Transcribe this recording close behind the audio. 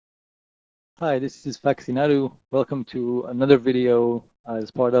Hi, this is Faxi Nadu. Welcome to another video as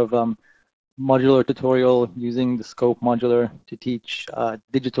part of modular tutorial using the Scope Modular to teach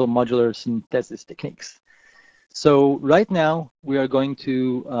digital modular synthesis techniques. So right now we are going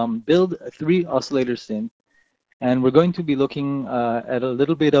to build a 3 oscillator synth, and we're going to be looking at a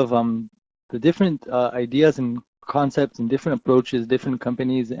little bit of the different ideas and concepts and different approaches different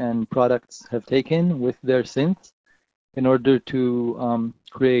companies and products have taken with their synths in order to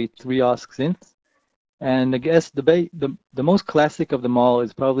create 3 Osc synths. And I guess the most classic of them all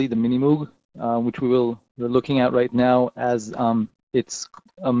is probably the Minimoog, which we're looking at right now as it's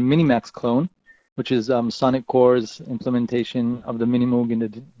a Minimax clone, which is Sonic Core's implementation of the Minimoog in the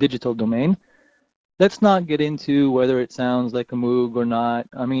digital domain. Let's not get into whether it sounds like a Moog or not.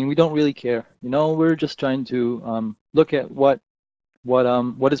 I mean, we don't really care. You know, we're just trying to look at what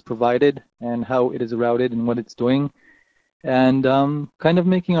is provided and how it is routed and what it's doing, and kind of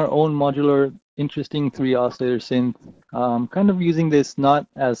making our own modular, interesting 3 oscillator synth, kind of using this not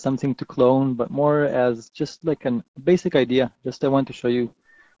as something to clone, but more as just like a basic idea. Just I want to show you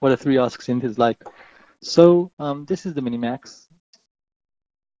what a 3 Osc synth is like. So this is the Minimax.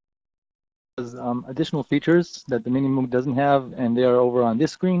 It has additional features that the Minimoog doesn't have, and they are over on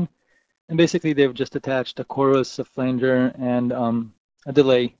this screen. And basically, they've just attached a chorus, a flanger, and a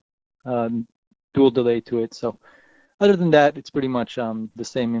delay, dual delay to it. So other than that, it's pretty much the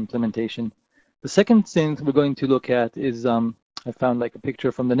same implementation. The second synth we're going to look at is, I found like a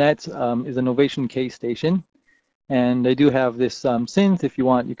picture from the net, is a Novation K-Station. And I do have this synth. If you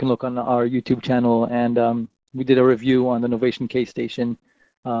want, you can look on our YouTube channel, and we did a review on the Novation K-Station.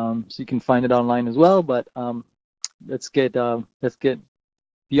 So you can find it online as well, but let's get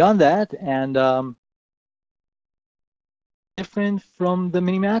beyond that, and different from the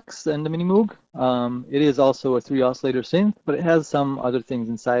Minimax and the Minimoog. It is also a 3 oscillator synth, but it has some other things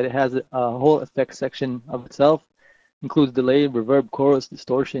inside. It has a whole effects section of itself, includes delay, reverb, chorus,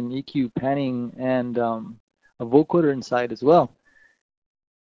 distortion, EQ, panning, and a vocoder inside as well.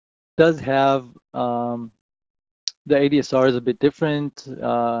 It does have the ADSR is a bit different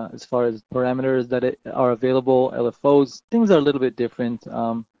as far as parameters that are available, LFOs. Things are a little bit different.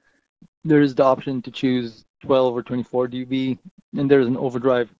 There is the option to choose 12 or 24 dB, and there's an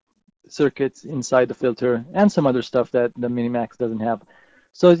overdrive circuits inside the filter and some other stuff that the Minimax doesn't have.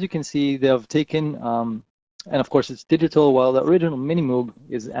 So as you can see, they have taken, and of course it's digital, while the original Minimoog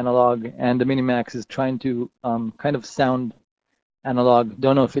is analog, and the Minimax is trying to kind of sound analog.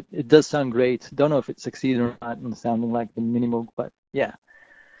 Don't know if it does sound great. Don't know if it succeeds or not in sounding like the Minimoog, but yeah.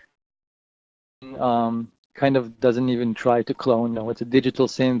 Kind of doesn't even try to clone. No, it's a digital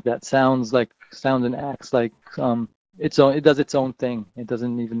synth that sounds and acts like it does its own thing. It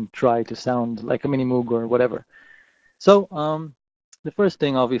doesn't even try to sound like a Minimoog or whatever. So the first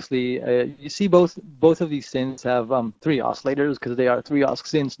thing, obviously, you see both of these synths have 3 oscillators because they are 3 Osc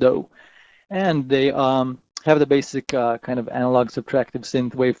synths, though, and they have the basic kind of analog subtractive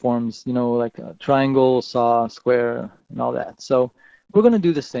synth waveforms, you know, like a triangle, saw, square, and all that. So we're going to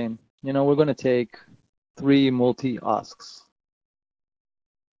do the same. You know, we're going to take 3 multi-oscs.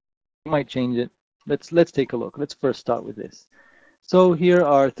 We might change it. Let's take a look. Let's first start with this. So here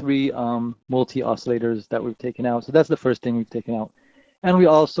are 3 multi-oscillators that we've taken out. So that's the first thing we've taken out. And we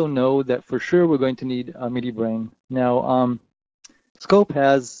also know that for sure we're going to need a MIDI brain. Now, Scope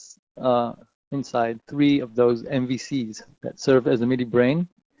has inside 3 of those MVCs that serve as a MIDI brain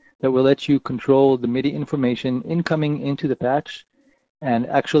that will let you control the MIDI information incoming into the patch and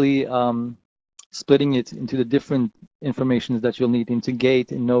actually splitting it into the different informations that you'll need into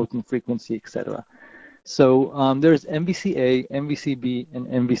gate and note and frequency, etc. So there's MVC-A, MVC-B, and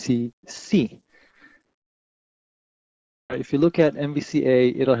MVC-C. If you look at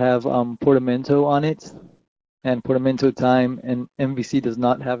MVC-A, it'll have portamento on it and portamento time, and MVC does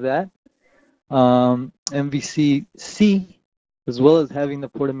not have that. MVC-C, as well as having the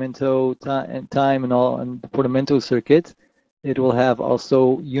portamento time and all, and the portamento circuit, it will have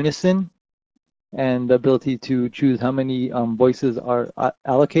also unison and the ability to choose how many voices are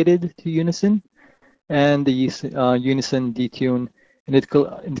allocated to unison, and the unison detune, and it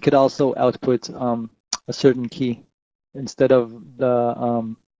could also output a certain key instead of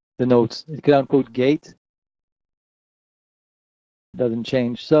the notes. It could output gate. It doesn't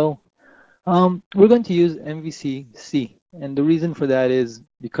change. So we're going to use MVC-C, and the reason for that is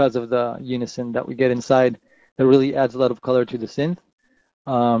because of the unison that we get inside that really adds a lot of color to the synth.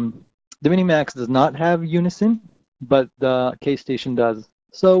 The Minimax does not have unison, but the K-Station does.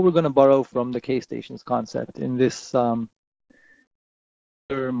 So we're going to borrow from the K-Station's concept in this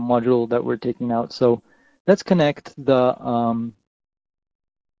module that we're taking out. So let's connect the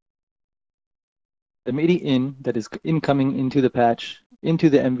the MIDI in that is incoming into the patch, into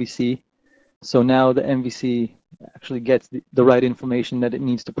the MVC. So now the MVC actually gets the right information that it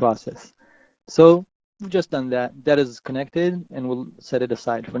needs to process. So we've just done that. That is connected, and we'll set it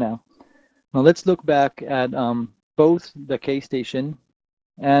aside for now. Now let's look back at both the K-Station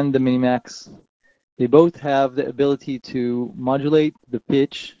and the Minimax. They both have the ability to modulate the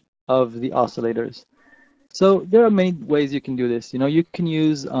pitch of the oscillators. So there are many ways you can do this. You can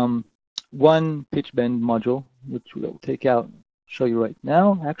use one pitch bend module, which we'll take out, show you right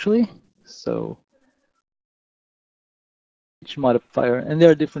now, actually. So pitch modifier, and there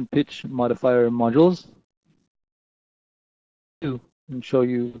are different pitch modifier modules. And show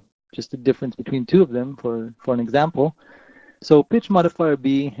you just the difference between two of them for an example. So pitch modifier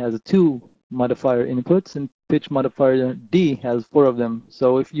B has 2 modifier inputs, and pitch modifier D has 4 of them.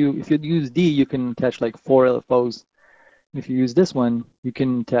 So if you use D, you can attach like 4 LFOs. If you use this one, you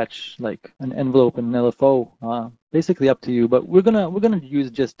can attach like an envelope and an LFO. Basically up to you, but we're gonna use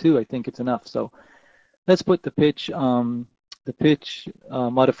just 2. I think it's enough. So let's put the pitch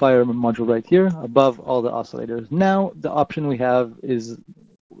modifier module right here above all the oscillators. Now the option we have is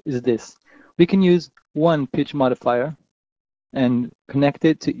this. We can use one pitch modifier and connect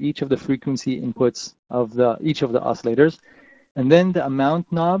it to each of the frequency inputs of each of the oscillators. And then the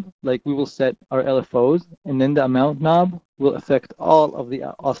amount knob, like we will set our LFOs, and then the amount knob will affect all of the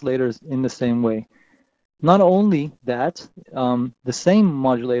oscillators in the same way. Not only that, the same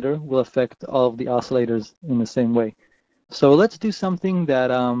modulator will affect all of the oscillators in the same way. So let's do something that,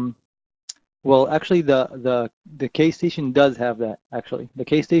 well, actually the K-Station does have that, actually. The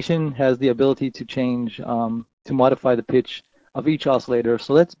K-Station has the ability to change, to modify the pitch of each oscillator.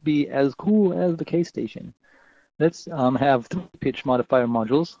 So let's be as cool as the K-Station. Let's have 3 pitch modifier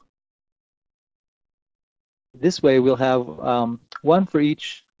modules. This way we'll have one for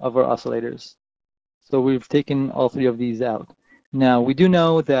each of our oscillators. So we've taken all 3 of these out. Now we do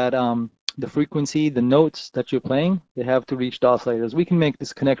know that the frequency, the notes that you're playing, they have to reach the oscillators. We can make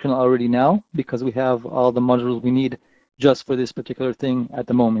this connection already now because we have all the modules we need just for this particular thing at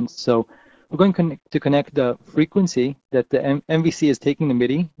the moment. So we're going to connect the frequency that the MVC is taking the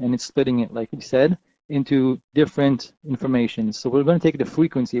MIDI, and it's splitting it, like we said, into different information. So we're going to take the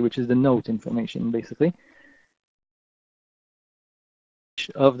frequency, which is the note information, basically,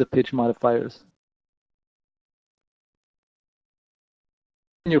 of the pitch modifiers.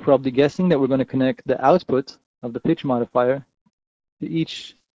 And you're probably guessing that we're going to connect the output of the pitch modifier to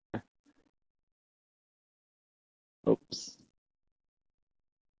each. Oops.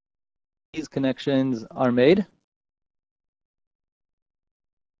 These connections are made,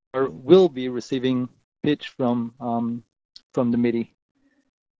 or will be receiving pitch from the MIDI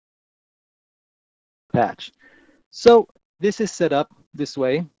patch. So this is set up this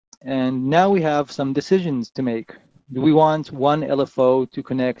way, and now we have some decisions to make. Do we want one LFO to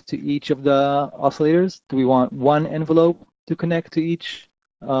connect to each of the oscillators? Do we want one envelope to connect to each,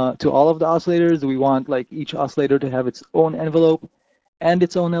 to all of the oscillators? Do we want like each oscillator to have its own envelope and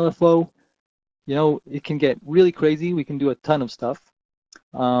its own LFO? You know, it can get really crazy. We can do a ton of stuff.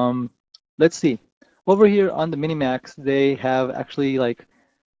 Let's see. Over here on the Minimax, they have actually like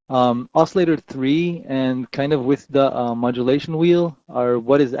oscillator 3 and kind of with the modulation wheel are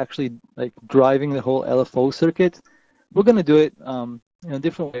what is actually like driving the whole LFO circuit. We're going to do it in a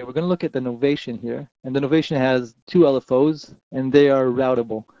different way. We're going to look at the Novation here, and the Novation has 2 LFOs, and they are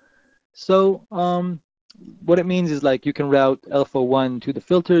routable. So what it means is like you can route LFO1 to the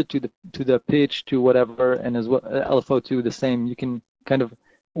filter, to the pitch, to whatever, and as well LFO2 the same. You can kind of,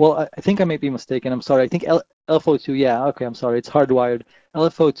 well, I think I might be mistaken. I'm sorry. I think LFO2, yeah, okay, I'm sorry. It's hardwired.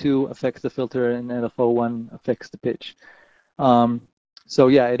 LFO2 affects the filter, and LFO1 affects the pitch. So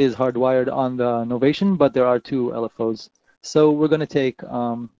yeah, it is hardwired on the Novation, but there are 2 LFOs. So we're going to take,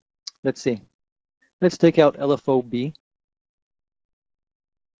 let's see. Let's take out LFO-B.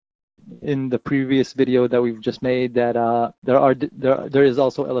 In the previous video that we've just made, that there is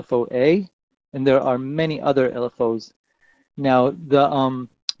also LFO-A, and there are many other LFOs. Now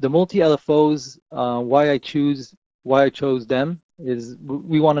the multi LFOs, why I chose them is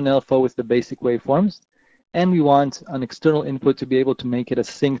we want an LFO with the basic waveforms, and we want an external input to be able to make it a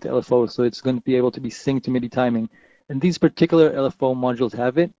synced LFO, so it's going to be able to be synced to MIDI timing. And these particular LFO modules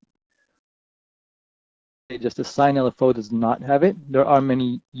have it. Just a sine LFO does not have it. There are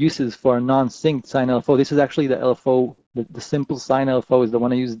many uses for a non-synced sine LFO. This is actually the LFO, the simple sine LFO is the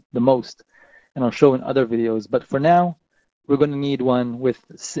one I use the most, and I'll show in other videos. But for now, we're going to need one with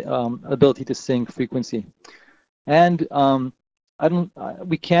ability to sync frequency. And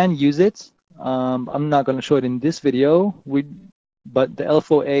we can use it. I'm not going to show it in this video. but the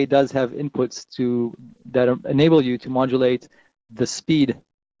LFO-A does have inputs that enable you to modulate the speed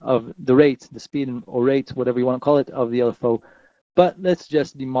of the rate, the speed or rate, whatever you want to call it, of the LFO. But let's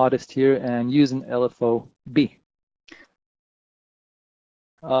just be modest here and use an LFO-B.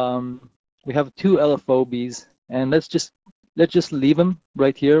 We have two LFO-Bs, and let's just leave them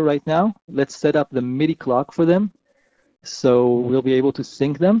right here, right now. Let's set up the MIDI clock for them, so we'll be able to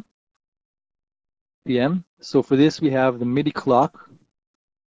sync them. PM. So for this, we have the MIDI clock,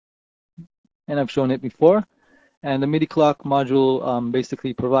 and I've shown it before. And the MIDI clock module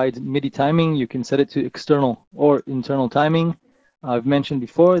basically provides MIDI timing. You can set it to external or internal timing. I've mentioned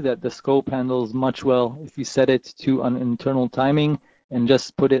before that the scope handles much well if you set it to an internal timing and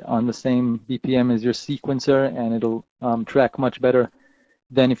just put it on the same BPM as your sequencer, and it'll track much better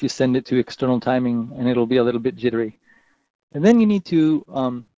than if you send it to external timing, and it'll be a little bit jittery. And then you need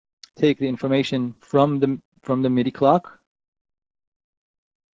to take the information from the MIDI clock,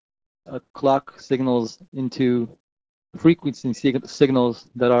 clock signals into frequency signals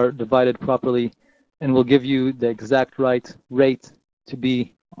that are divided properly, and will give you the exact right rate to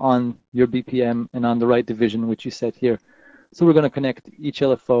be on your BPM and on the right division, which you set here. So we're going to connect each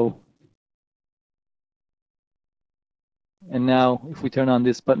LFO. And now if we turn on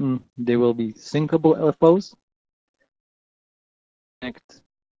this button, they will be syncable LFOs. Connect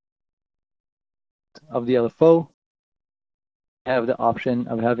of the LFO. Have the option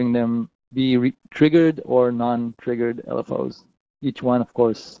of having them be triggered or non-triggered LFOs. Each one, of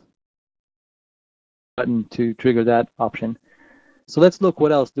course, button to trigger that option. So let's look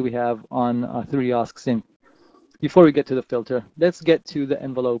what else do we have on 3D Osc Synth. Before we get to the filter, let's get to the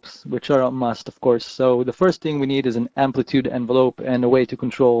envelopes, which are a must, of course. So the first thing we need is an amplitude envelope and a way to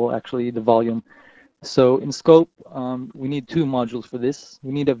control actually the volume. So in Scope, we need two modules for this.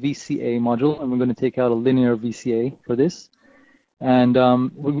 We need a VCA module, and we're going to take out a linear VCA for this. And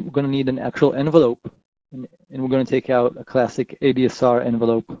we're going to need an actual envelope, and we're going to take out a classic ADSR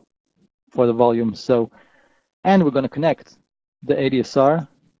envelope for the volume. So, and we're going to connect the ADSR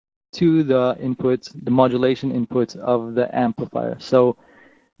to the input, the modulation input of the amplifier. So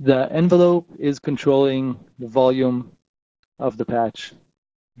the envelope is controlling the volume of the patch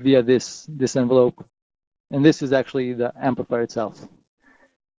via this envelope, and this is actually the amplifier itself.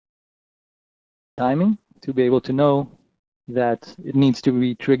 Timing to be able to know that it needs to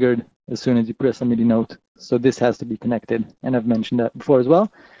be triggered as soon as you press a MIDI note. So this has to be connected, and I've mentioned that before as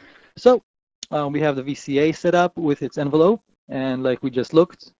well. So we have the VCA set up with its envelope, and like we just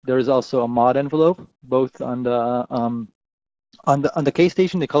looked, there is also a mod envelope, both on the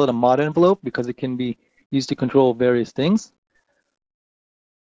K-Station. They call it a mod envelope because it can be used to control various things.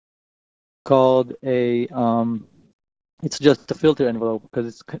 Called a it's just a filter envelope because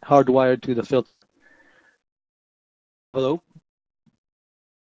it's hardwired to the filter envelope.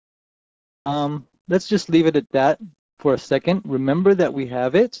 Let's just leave it at that for a second. Remember that we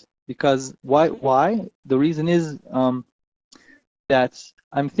have it because why? The reason is that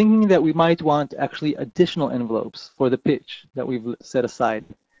I'm thinking that we might want actually additional envelopes for the pitch that we've set aside.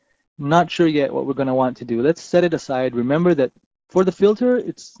 Not sure yet what we're going to want to do. Let's set it aside. Remember that for the filter,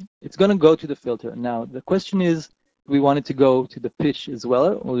 it's going to go to the filter. Now, the question is, do we want it to go to the pitch as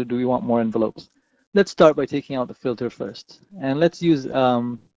well, or do we want more envelopes? Let's start by taking out the filter first. And let's use,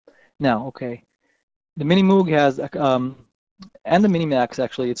 now, okay. The Minimoog has, and the Minimax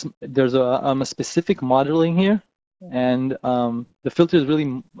actually, there's a specific modeling here. And the filter is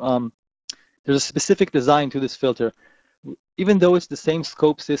really, there's a specific design to this filter. Even though it's the same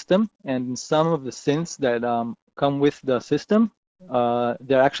scope system, and some of the synths that come with the system,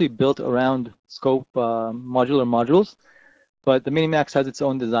 they're actually built around scope modular modules, but the Minimax has its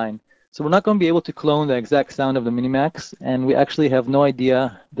own design. So we're not going to be able to clone the exact sound of the Minimax, and we actually have no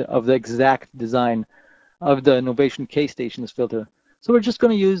idea of the exact design of the Novation K-Station's filter. So we're just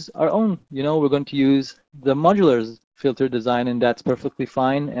going to use our own, we're going to use the Modular's filter design, and that's perfectly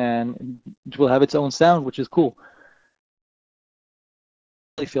fine, and it will have its own sound, which is cool.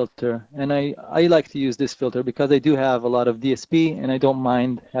 Filter, and I like to use this filter because I do have a lot of DSP, and I don't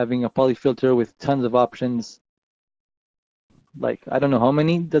mind having a poly filter with tons of options. Like, I don't know how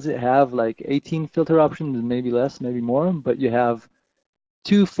many does it have, like 18 filter options, maybe less, maybe more, but you have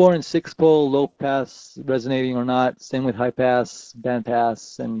 2, 4, and 6 pole, low pass, resonating or not, same with high pass, band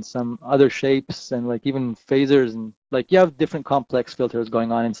pass, and some other shapes, and like even phasers, and like you have different complex filters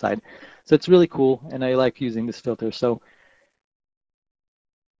going on inside. So it's really cool, and I like using this filter. So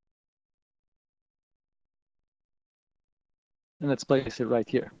and let's place it right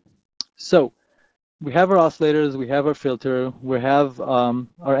here. So we have our oscillators, we have our filter, we have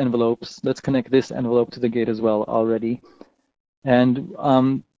our envelopes. Let's connect this envelope to the gate as well already. And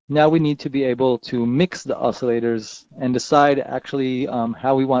now we need to be able to mix the oscillators and decide actually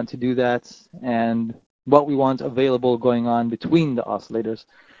how we want to do that and what we want available going on between the oscillators.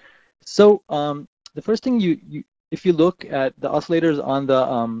 So the first thing if you look at the oscillators on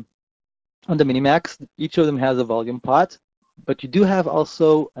the Minimax, each of them has a volume pot, but you do have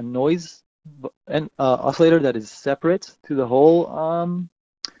also a noise oscillator that is separate to the whole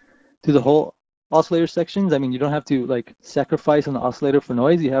oscillator sections. I mean, you don't have to like sacrifice an oscillator for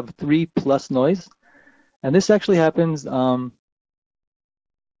noise. You have 3 plus noise, and this actually happens.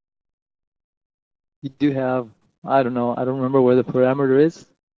 You do have, I don't know, I don't remember where the parameter is.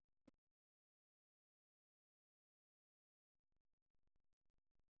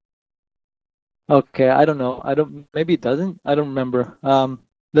 Okay, I don't know. Maybe it doesn't. I don't remember.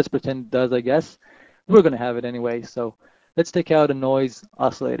 Let's pretend it does, I guess. We're going to have it anyway. So let's take out a noise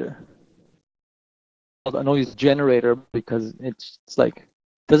oscillator, a noise generator, because it's like,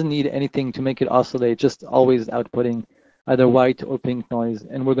 doesn't need anything to make it oscillate, just always outputting either white or pink noise.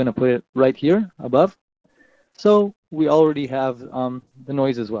 And we're going to put it right here above. So we already have the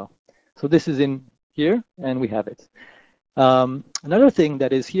noise as well. So this is in here, and we have it. Another thing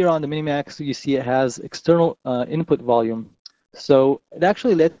that is here on the Minimax, you see it has external input volume. So it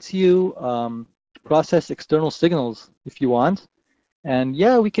actually lets you process external signals if you want. And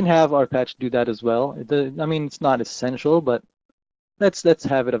yeah, we can have our patch do that as well. I mean, it's not essential, but let's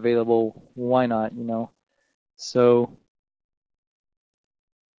have it available. Why not, you know? So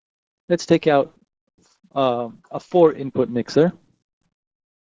let's take out a 4-input mixer.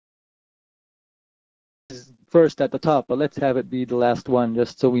 First at the top, but let's have it be the last one,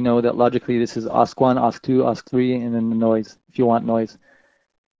 just so we know that logically this is Osc 1, Osc 2, Osc 3, and then the noise, if you want noise.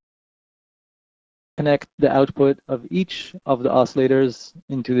 Connect the output of each of the oscillators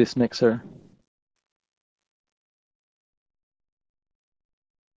into this mixer.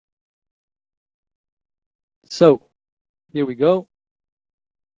 So here we go.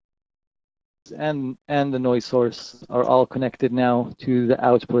 And the noise source are all connected now to the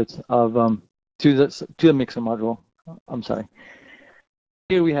output of to the mixer module. I'm sorry.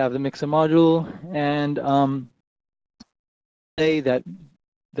 Here we have the mixer module, and say that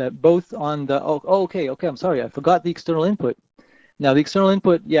both on the okay, I'm sorry, I forgot the external input. Now the external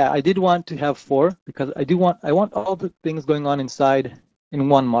input, yeah, I did want to have 4 because I want all the things going on inside in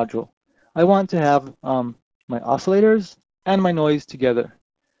one module. I want to have my oscillators and my noise together.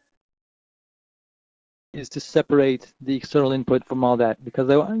 Is to separate the external input from all that, because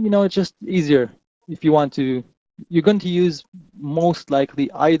it's just easier if you want to. You're going to use most likely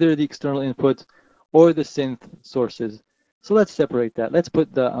either the external input or the synth sources. So let's separate that. Let's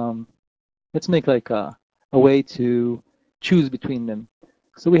put the let's make like a way to choose between them.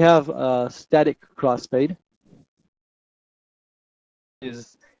 So we have a static crossfade.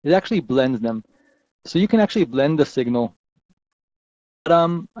 It actually blends them, so you can actually blend the signal. But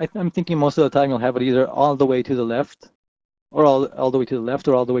I'm thinking most of the time you'll have it either all the way to the left, or all the way to the left,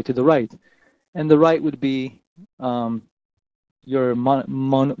 or all the way to the right. And the right would be your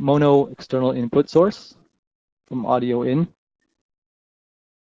mono external input source from audio in.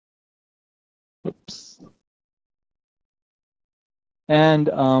 Oops. And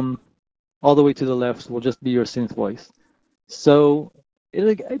all the way to the left will just be your synth voice. So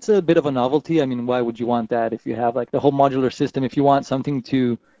it's a bit of a novelty. I mean, why would you want that if you have like the whole modular system? If you want something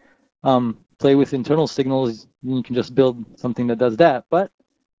to play with internal signals, you can just build something that does that. But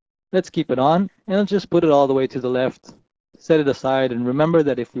let's keep it on, and let's just put it all the way to the left, set it aside, and remember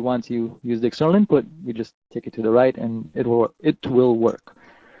that if we want to use the external input, we just take it to the right, and it will work.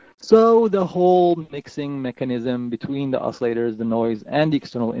 So the whole mixing mechanism between the oscillators, the noise, and the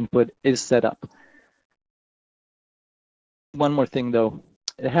external input is set up. One more thing though,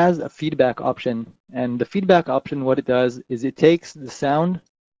 it has a feedback option, and the feedback option, what it does is it takes the sound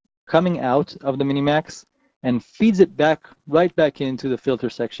coming out of the Minimax and feeds it right back into the filter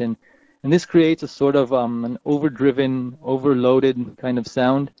section, and this creates a sort of an overdriven, overloaded kind of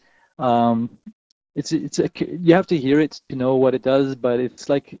sound. You have to hear it to know what it does, but it's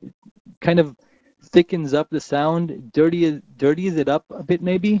like it kind of thickens up the sound, dirties it up a bit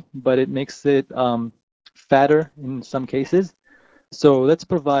maybe, but it makes it fatter in some cases. So let's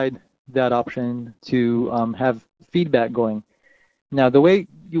provide that option to have feedback going. Now the way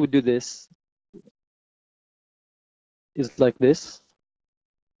you would do this is like this.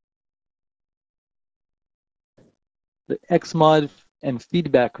 The XMod and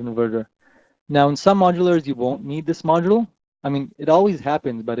feedback converter. Now in some modulars you won't need this module. I mean, it always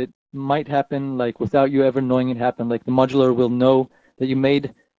happens, but it might happen like without you ever knowing it happened. Like the modular will know that you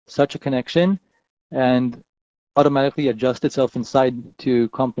made such a connection, and automatically adjust itself inside to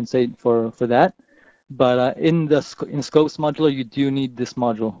compensate for that. But in Scopes modular, you do need this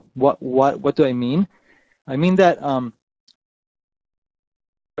module. What do I mean? I mean that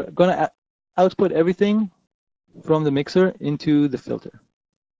we're going to output everything from the mixer into the filter.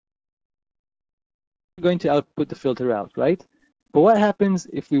 We're going to output the filter out, right? But what happens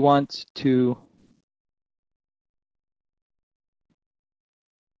if we want to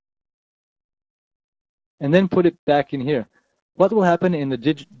and then put it back in here? What will happen in the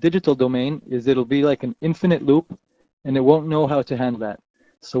digital domain is it'll be like an infinite loop, and it won't know how to handle that.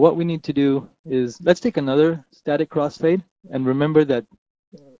 So what we need to do is, let's take another static crossfade, and remember that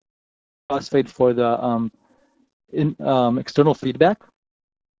crossfade for the external feedback.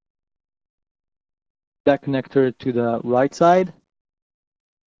 That connector to the right side,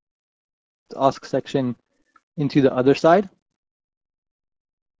 the Osc section into the other side.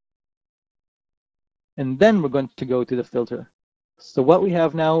 And then we're going to go to the filter. So what we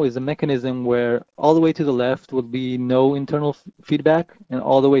have now is a mechanism where all the way to the left will be no internal feedback, and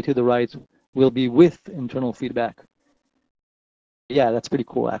all the way to the right will be with internal feedback. Yeah, that's pretty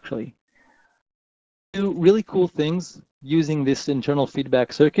cool, actually. Do really cool things using this internal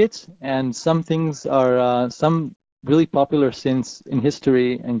feedback circuits, and some things are some really popular synths in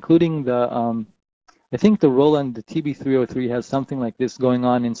history, including the I think the Roland, the TB303 has something like this going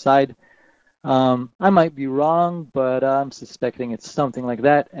on inside. I might be wrong, but I'm suspecting it's something like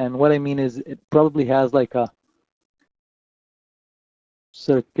that. And what I mean is it probably has like a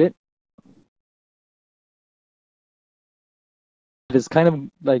circuit that is kind of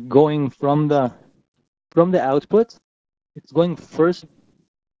like going from the output. It's going first,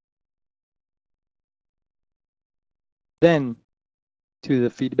 then to the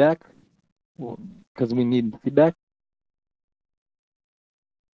feedback, because we need feedback.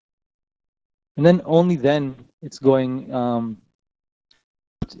 And then only then it's going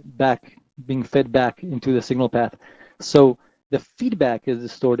back, being fed back into the signal path. So the feedback is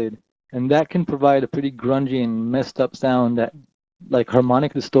distorted, and that can provide a pretty grungy and messed up sound, that like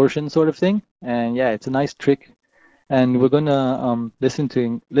harmonic distortion sort of thing. And yeah, it's a nice trick, and we're gonna listen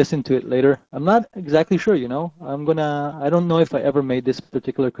to it later. I'm not exactly sure, you know. I don't know if I ever made this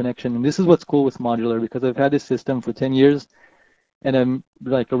particular connection, and this is what's cool with Modular, because I've had this system for 10 years. And I'm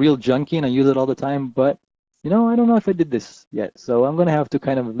like a real junkie, and I use it all the time. But, you know, I don't know if I did this yet. So I'm going to have to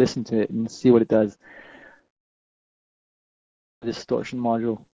kind of listen to it and see what it does. Distortion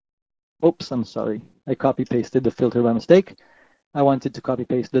module. Oops, I'm sorry. I copy-pasted the filter by mistake. I wanted to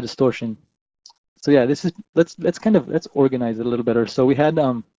copy-paste the distortion. So yeah, this is, let's organize it a little better. So we had,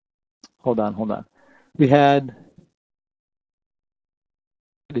 hold on. We had,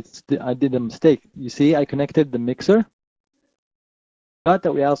 I did a mistake. You see, I connected the mixer. Not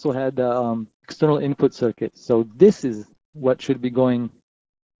that we also had the external input circuit. So this is what should be going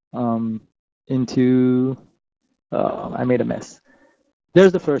into, I made a mess.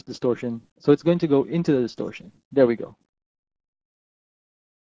 There's the first distortion. So it's going to go into the distortion. There we go.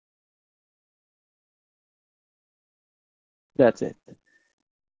 That's it.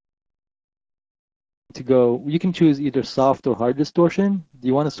 To go, you can choose either soft or hard distortion. Do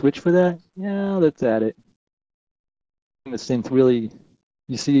you want to switch for that? Yeah, let's add it. The synth really,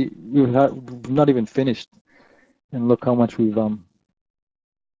 you see, we've not even finished, and look how much we've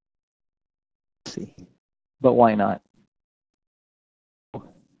see. But why not?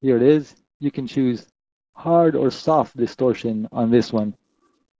 Here it is. You can choose hard or soft distortion on this one,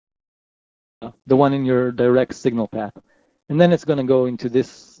 the one in your direct signal path, and then it's going to go into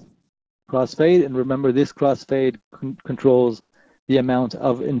this crossfade. And remember, this crossfade controls the amount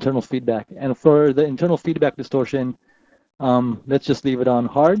of internal feedback. And for the internal feedback distortion, let's just leave it on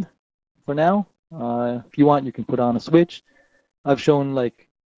hard for now. If you want, you can put on a switch. I've shown like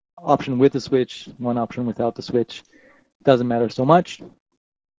option with the switch, one option without the switch. Doesn't matter so much.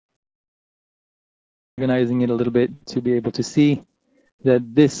 Organizing it a little bit to be able to see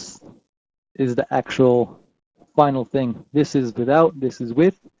that this is the actual final thing. This is without, this is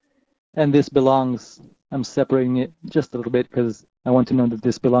with, and this belongs, I'm separating it just a little bit because I want to know that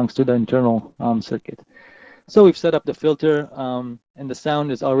this belongs to the internal circuit. So we've set up the filter, and the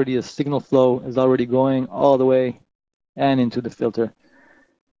sound is already, a signal flow is already going all the way and into the filter.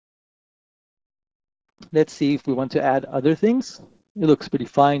 Let's see if we want to add other things. It looks pretty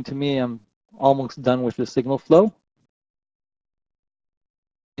fine to me. I'm almost done with the signal flow.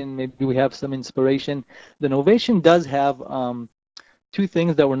 And maybe we have some inspiration. The Novation does have two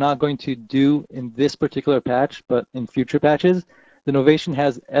things that we're not going to do in this particular patch, but in future patches. The Novation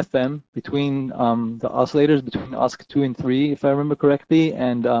has FM between the oscillators between Osc 2 and 3, if I remember correctly,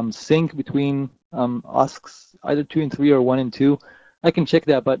 and sync between Oscs either 2 and 3 or 1 and 2. I can check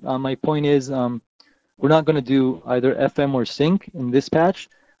that, but my point is we're not going to do either FM or sync in this patch.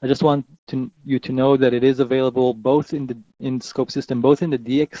 I just want you to know that it is available both in the Scope system, both in the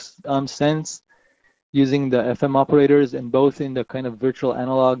DX sense using the FM operators, and both in the kind of virtual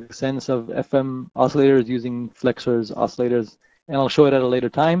analog sense of FM oscillators using flexors, oscillators, and I'll show it at a later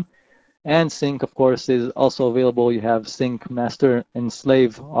time. And sync, of course, is also available. You have sync, master, and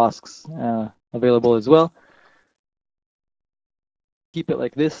slave OSCs available as well. Keep it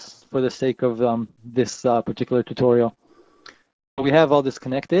like this for the sake of this particular tutorial. We have all this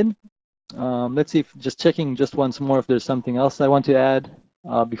connected. Let's see if just checking just once more if there's something else I want to add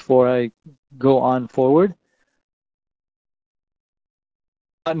before I go on forward.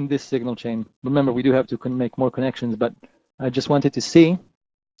 Not in this signal chain. Remember, we do have to make more connections, but I just wanted to see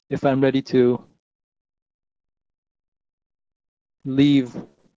if I'm ready to leave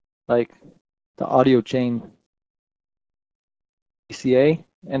like the audio chain VCA,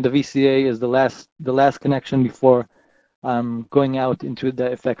 and the VCA is the last connection before going out into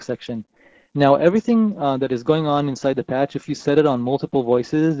the effects section. Now, everything that is going on inside the patch, if you set it on multiple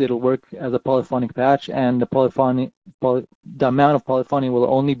voices, it'll work as a polyphonic patch, and the amount of polyphony will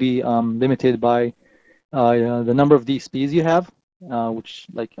only be limited by the number of DSPs you have, which,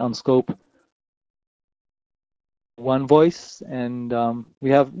 like on Scope, one voice, and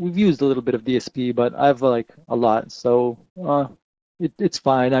we've used a little bit of DSP, but I've like a lot, so it's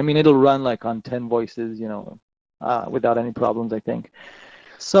fine. I mean, it'll run like on 10 voices, you know, without any problems, I think.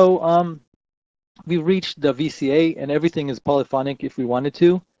 So we've reached the VCA, and everything is polyphonic if we wanted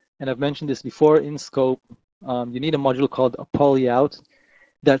to. And I've mentioned this before in Scope. You need a module called a polyout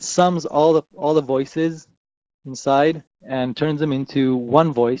that sums all the voices inside and turns them into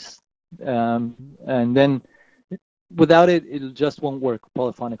one voice. And then without it, it just won't work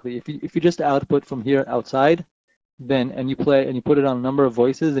polyphonically. If you just output from here outside, then and you put it on a number of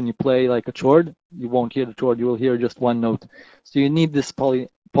voices and you play like a chord, you won't hear the chord. You will hear just one note. So you need this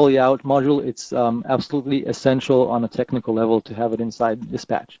polyout module. It's absolutely essential on a technical level to have it inside this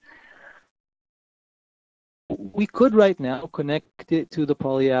patch. We could right now connect it to the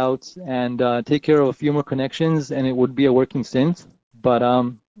polyout and take care of a few more connections, and it would be a working synth. But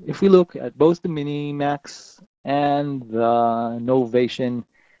if we look at both the Minimax and the Novation,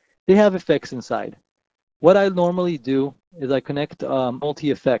 they have effects inside. What I normally do is I connect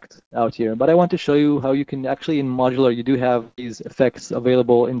multi-effect out here, but I want to show you how you can actually, in Modular, you do have these effects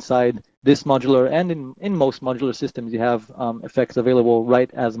available inside this modular, and in most modular systems, you have effects available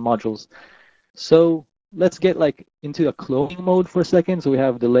right as modules. So let's get like into a cloning mode for a second. So we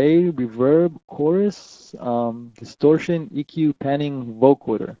have delay, reverb, chorus, distortion, EQ, panning,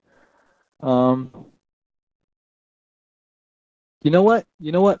 vocoder. You know what?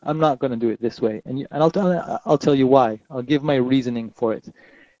 I'm not going to do it this way, and I'll tell you why. I'll give my reasoning for it.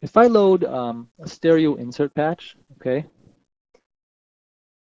 If I load a stereo insert patch, okay.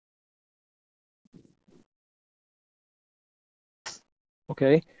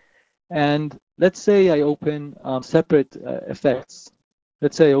 Okay, and let's say I open separate effects.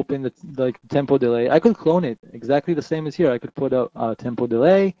 Let's say I open the tempo delay. I could clone it exactly the same as here. I could put a tempo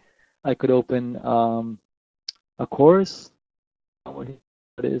delay. I could open a chorus. What it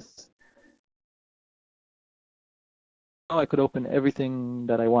is. I could open everything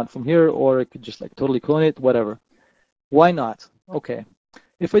that I want from here, or I could just like totally clone it, whatever. Why not? Okay.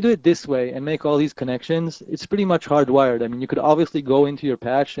 If I do it this way and make all these connections, it's pretty much hardwired. I mean, you could obviously go into your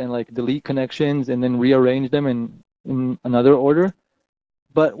patch and like delete connections and then rearrange them in another order.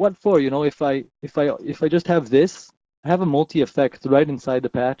 But what for? You know, if I just have this, I have a multi-effect right inside the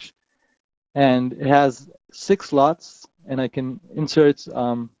patch, and it has 6 slots, and I can insert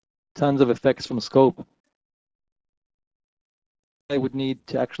tons of effects from Scope. I would need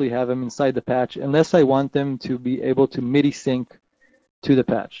to actually have them inside the patch unless I want them to be able to MIDI sync to the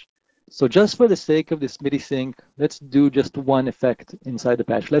patch. So just for the sake of this MIDI sync, let's do just one effect inside the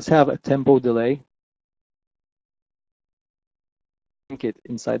patch. Let's have a tempo delay. Sync it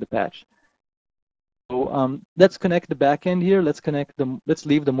inside the patch. So let's connect the back end here. Let's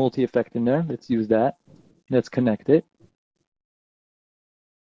leave the multi-effect in there. Let's use that. Let's connect it.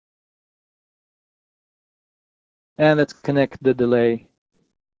 And let's connect the delay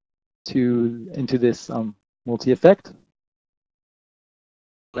into this multi-effect.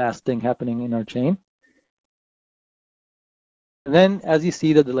 Last thing happening in our chain. And then, as you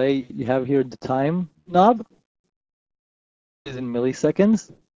see the delay, you have here the time knob is in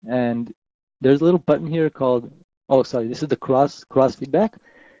milliseconds, and there's a little button here called oh, sorry, this is the cross feedback.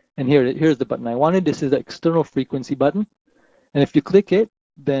 And here's the button I wanted. This is the external frequency button. And if you click it,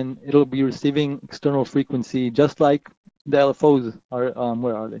 then it'll be receiving external frequency, just like the LFOs are,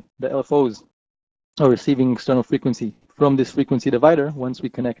 where are they? The LFOs are receiving external frequency from this frequency divider once we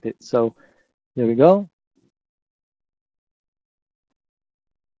connect it. So there we go.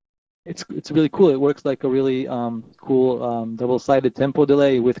 It's really cool. It works like a really cool double-sided tempo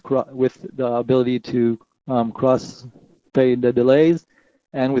delay with the ability to cross fade the delays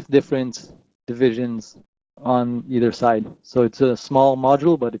and with different divisions on either side. So it's a small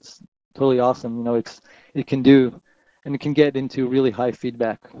module, but it's totally awesome. You know, it can do, and it can get into really high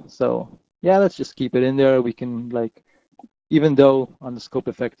feedback. So yeah, let's just keep it in there. We can, like, even though on the scope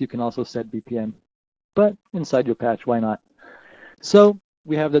effect you can also set BPM, but inside your patch, why not? So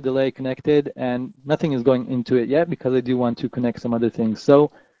we have the delay connected, and nothing is going into it yet because I do want to connect some other things.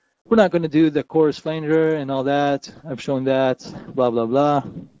 So we're not going to do the chorus flanger and all that. I've shown that, blah, blah, blah.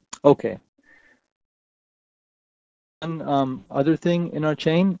 Okay. One other thing in our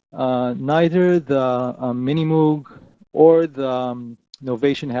chain, neither the Minimoog or the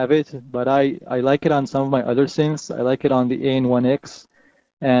Novation have it, but I like it on some of my other synths. I like it on the AN1X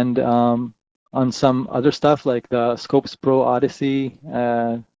and on some other stuff like the Scopes Pro Odyssey.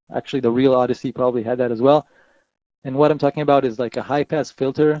 Actually, the real Odyssey probably had that as well. And what I'm talking about is like a high-pass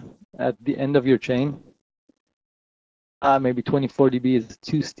filter at the end of your chain. Maybe 24 dB is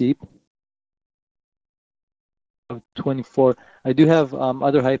too steep. 24. I do have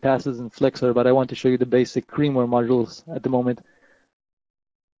other high passes in Flexor, but I want to show you the basic Creamware modules at the moment.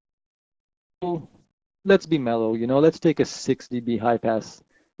 So let's be mellow, you know, let's take a 6 dB high pass.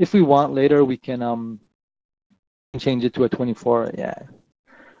 If we want later, we can change it to a 24, yeah.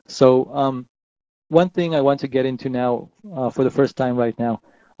 So one thing I want to get into now for the first time right now,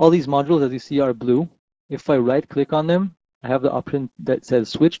 all these modules, as you see, are blue. If I right click on them, I have the option that says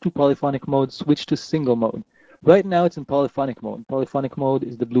switch to polyphonic mode, switch to single mode. Right now it's in polyphonic mode. Polyphonic mode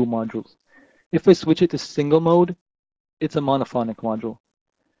is the blue modules. If I switch it to single mode, it's a monophonic module.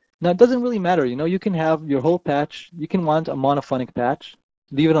 Now it doesn't really matter, you know, you can have your whole patch, you can want a monophonic patch,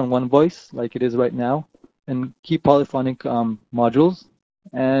 leave it on one voice like it is right now, and keep polyphonic modules,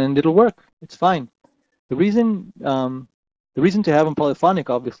 and it'll work. It's fine. The reason to have them polyphonic,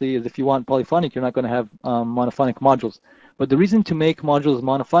 obviously, is if you want polyphonic, you're not going to have monophonic modules. But the reason to make modules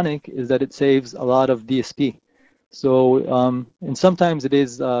monophonic is that it saves a lot of DSP. So, and sometimes it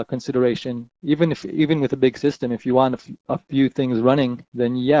is consideration. Even with a big system, if you want a few things running,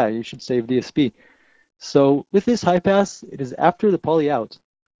 then yeah, you should save DSP. So with this high pass, it is after the poly out.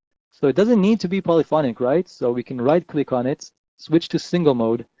 So it doesn't need to be polyphonic, right? So we can right click on it, switch to single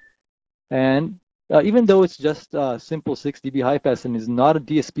mode, and even though it's just a simple 6 dB high pass and is not a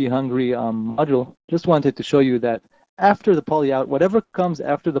DSP hungry module, just wanted to show you that after the poly out, whatever comes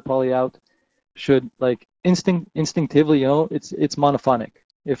after the poly out should, like, instinctively, you know, it's monophonic.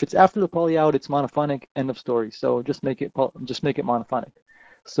 If it's after the poly out, it's monophonic, end of story. So just make it monophonic.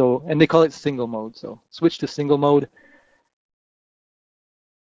 So, and they call it single mode. So switch to single mode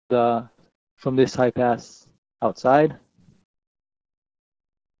from this high pass outside.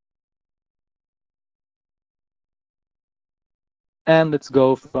 And let's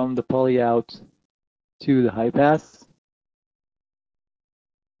go from the poly out to the high pass.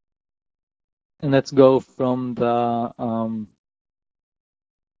 And let's go from the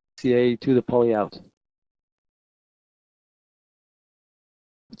CA to the poly out.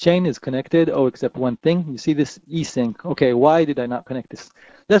 The chain is connected, oh, except one thing. You see this E-sync. Okay, why did I not connect this?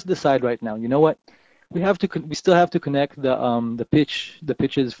 Let's decide right now. You know what? We still have to connect the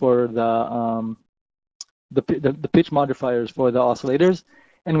pitches for the pitch modifiers for the oscillators,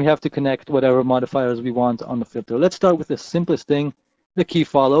 and we have to connect whatever modifiers we want on the filter. Let's start with the simplest thing, the key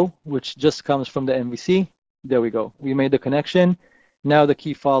follow, which just comes from the MVC. There we go. We made the connection. Now the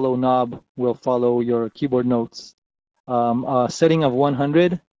key follow knob will follow your keyboard notes. A setting of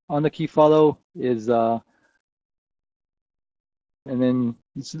 100 on the key follow is, and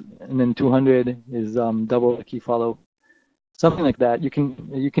then 200 is double the key follow. Something like that. You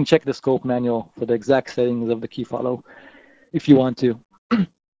can check the scope manual for the exact settings of the key follow if you want to.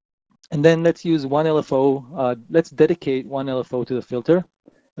 And then let's use one LFO. Let's dedicate one LFO to the filter,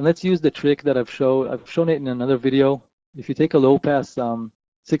 and let's use the trick that I've shown it in another video. If you take a low pass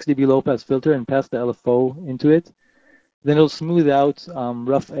 6 dB low pass filter and pass the LFO into it, then it'll smooth out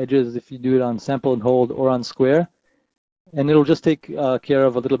rough edges if you do it on sample and hold or on square, and it'll just take care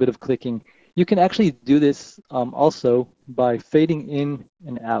of a little bit of clicking. You can actually do this also by fading in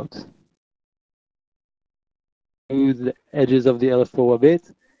and out. Smooth the edges of the LFO a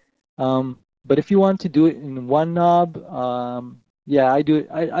bit. But if you want to do it in one knob, yeah, I do it.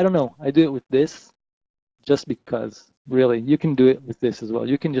 I don't know. I do it with this just because. Really, you can do it with this as well.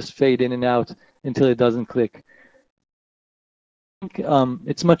 You can just fade in and out until it doesn't click.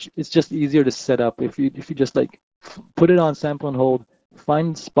 It's just easier to set up if you just like put it on sample and hold,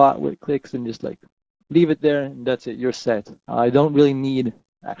 find the spot where it clicks and just like leave it there, and that's it. You're set. I don't really need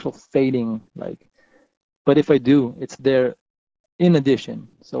actual fading, like, but if I do, it's there in addition,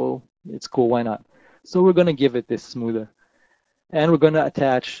 so it's cool. Why not? So we're gonna give it this smoother, and we're gonna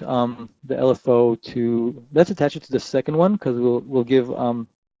attach the LFO to. Let's attach it to the second one because we'll give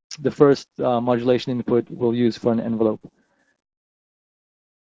the first modulation input we'll use for an envelope.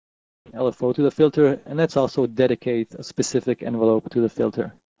 LFO to the filter, and let's also dedicate a specific envelope to the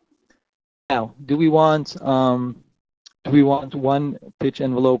filter. Now, do we want one pitch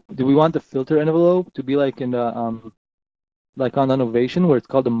envelope? Do we want the filter envelope to be like in the like on the Novation where it's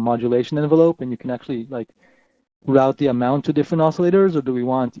called the modulation envelope, and you can actually like route the amount to different oscillators, or do we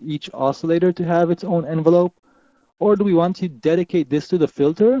want each oscillator to have its own envelope? Or do we want to dedicate this to the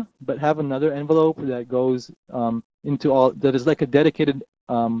filter, but have another envelope that goes into all, that is like a dedicated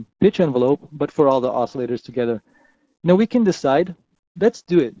pitch envelope, but for all the oscillators together? Now we can decide, let's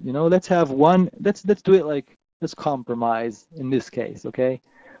do it, let's have one, let's do it like, let's compromise in this case, okay?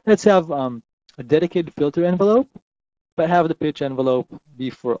 Let's have a dedicated filter envelope, but have the pitch envelope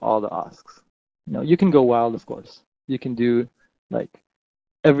be for all the OSCs. You can go wild, of course. You can do like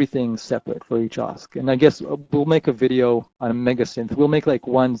everything separate for each OSC. And I guess we'll make a video on a mega synth. We'll make like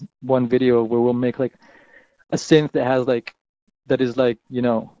one video where we'll make like a synth that has like, that is like,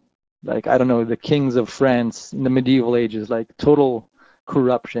 like, I don't know, the kings of France in the medieval ages, like total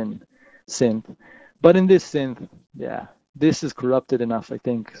corruption synth. But in this synth, yeah, this is corrupted enough, I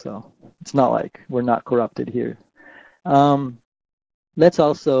think. So it's not like we're not corrupted here. Let's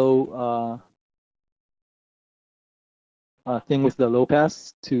also thing with the low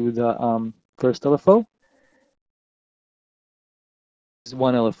pass to the first LFO. There's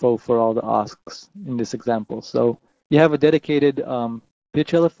one LFO for all the OSCs in this example. So you have a dedicated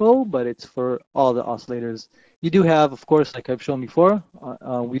pitch LFO, but it's for all the oscillators. You do have, of course, like I've shown before,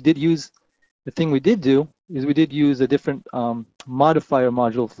 we did use, the thing we did do is we did use a different modifier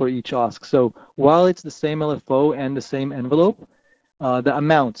module for each OSC. So while it's the same LFO and the same envelope, the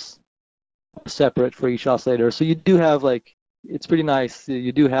amounts are separate for each oscillator. So you do have like, it's pretty nice.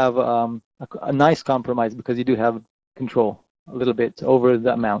 You do have a nice compromise because you do have control a little bit over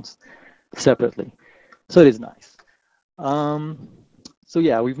the amounts separately. So it is nice. So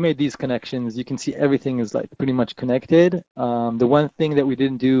yeah, we've made these connections. You can see everything is like pretty much connected. The one thing that we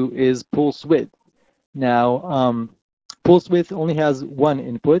didn't do is pulse width. Now, pulse width only has one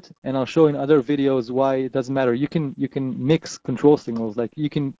input, and I'll show in other videos why it doesn't matter. You can mix control signals. Like you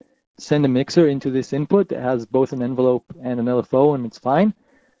can send a mixer into this input that has both an envelope and an LFO, and it's fine.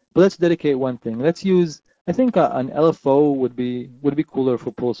 But let's dedicate one thing. Let's use, I think an LFO would be cooler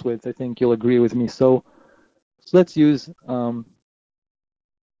for pulse width. I think you'll agree with me. So let's use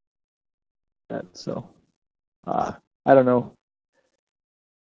that. So I don't know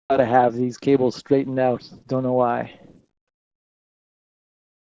how to have these cables straightened out. Don't know why.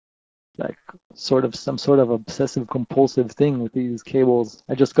 Like some sort of obsessive compulsive thing with these cables.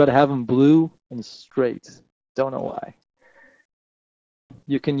 I just got to have them blue and straight. Don't know why.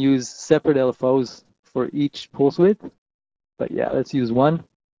 You can use separate LFOs for each pulse width, but yeah, let's use one.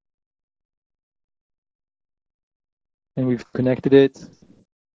 And we've connected it.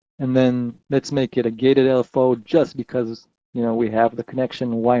 And then let's make it a gated LFO just because, we have the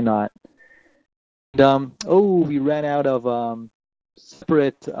connection. Why not? And, oh, we ran out of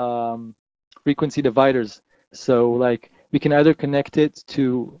separate frequency dividers. So like we can either connect it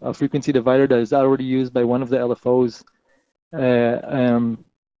to a frequency divider that is already used by one of the LFOs,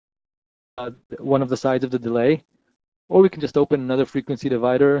 one of the sides of the delay, or we can just open another frequency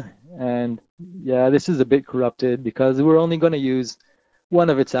divider. And yeah, this is a bit corrupted because we're only going to use one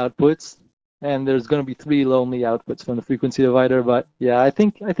of its outputs, and there's going to be 3 lonely outputs from the frequency divider. But yeah, I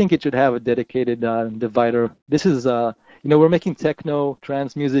think it should have a dedicated divider. This is we're making techno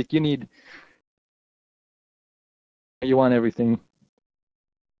trance music. You want everything,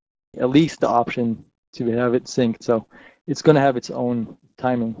 at least the option to have it synced. So it's going to have its own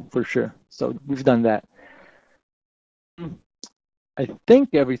timing for sure. So we've done that. I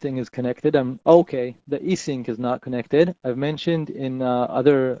think everything is connected. Okay. The eSync is not connected. I've mentioned in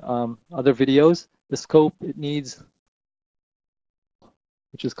other videos the scope it needs,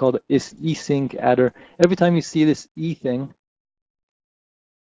 which is called eSync adder. Every time you see this E thing,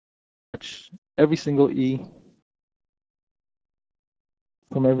 touch every single E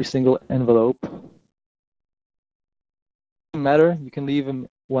from every single envelope. Doesn't matter, you can leave them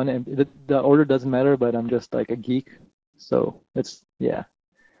one, the order doesn't matter, but I'm just like a geek. So it's, yeah,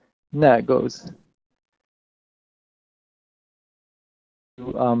 and that goes.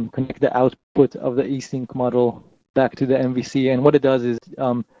 Connect the output of the async model back to the MVC, and what it does is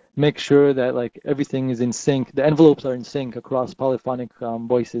make sure that like everything is in sync. The envelopes are in sync across polyphonic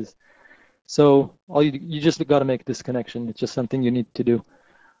voices. So all you just got to make this connection. It's just something you need to do.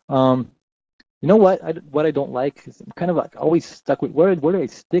 You know what I don't like is I'm kind of like always stuck with where do I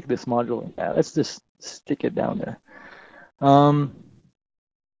stick this module? Yeah, let's just stick it down there. I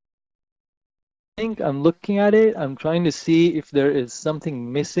think I'm looking at it. I'm trying to see if there is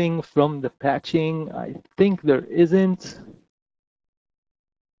something missing from the patching. I think there isn't.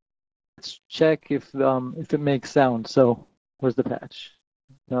 Let's check if it makes sound. So where's the patch?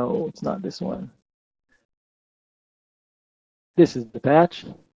 No, it's not this one. This is the patch.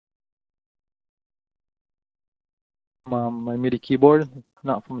 My MIDI keyboard,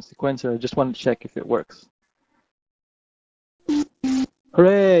 not from a sequencer. I just want to check if it works.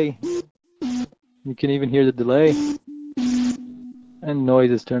 Hooray! You can even hear the delay. And noise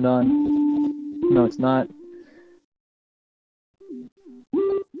is turned on. No, it's not.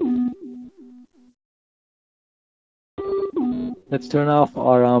 Let's turn off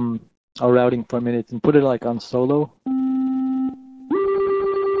our routing for a minute and put it like on solo.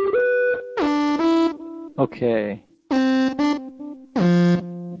 Okay.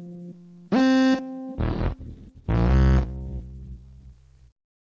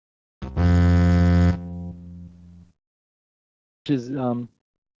 Which is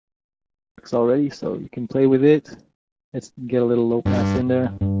works already, so you can play with it. Let's get a little low pass in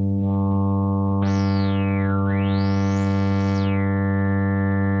there.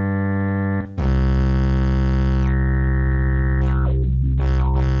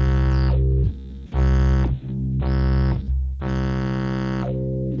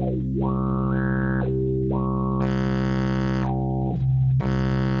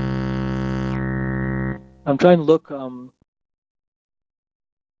 I'm trying to look, I'm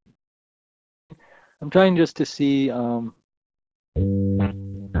trying just to see,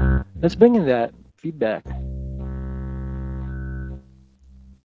 let's bring in that feedback.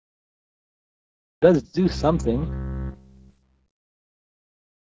 Does do something.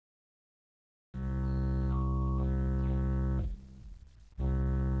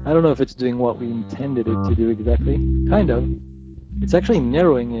 I don't know if it's doing what we intended it to do exactly. Kind of. It's actually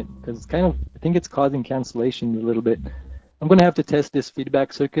narrowing it because it's kind of, I think it's causing cancellation a little bit. I'm going to have to test this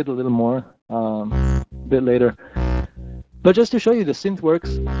feedback circuit a little more a bit later. But just to show you, the synth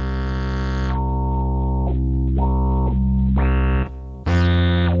works.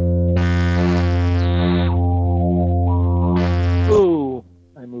 Oh,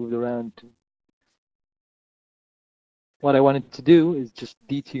 I moved around. What I wanted to do is just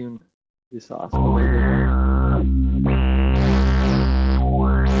detune this off a little bit.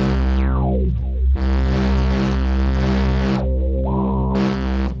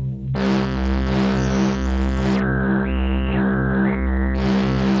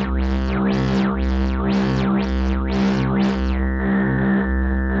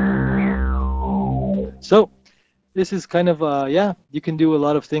 So this is kind of, yeah, you can do a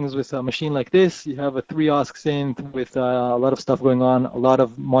lot of things with a machine like this. You have a 3 Osc Synth with a lot of stuff going on, a lot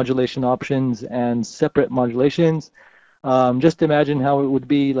of modulation options and separate modulations. Just imagine how it would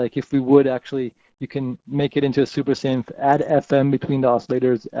be like if we would actually, you can make it into a super synth, add FM between the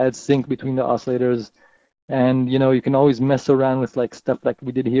oscillators, add sync between the oscillators, and you know, you can always mess around with like stuff like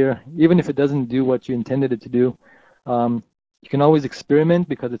we did here, even if it doesn't do what you intended it to do. You can always experiment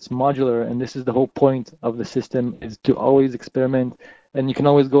because it's modular, and this is the whole point of the system, is to always experiment. And you can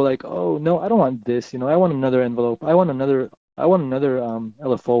always go like, oh no, I don't want this, you know, I want another envelope, I want another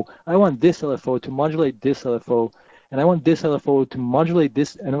LFO, I want this LFO to modulate this LFO, and I want this LFO to modulate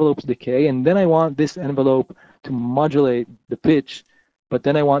this envelope's decay, and then I want this envelope to modulate the pitch, but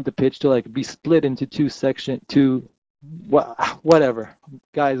then I want the pitch to like be split into whatever,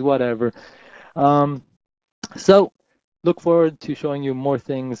 guys, whatever. So look forward to showing you more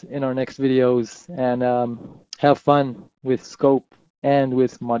things in our next videos, and have fun with Scope and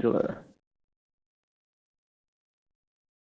with Modular.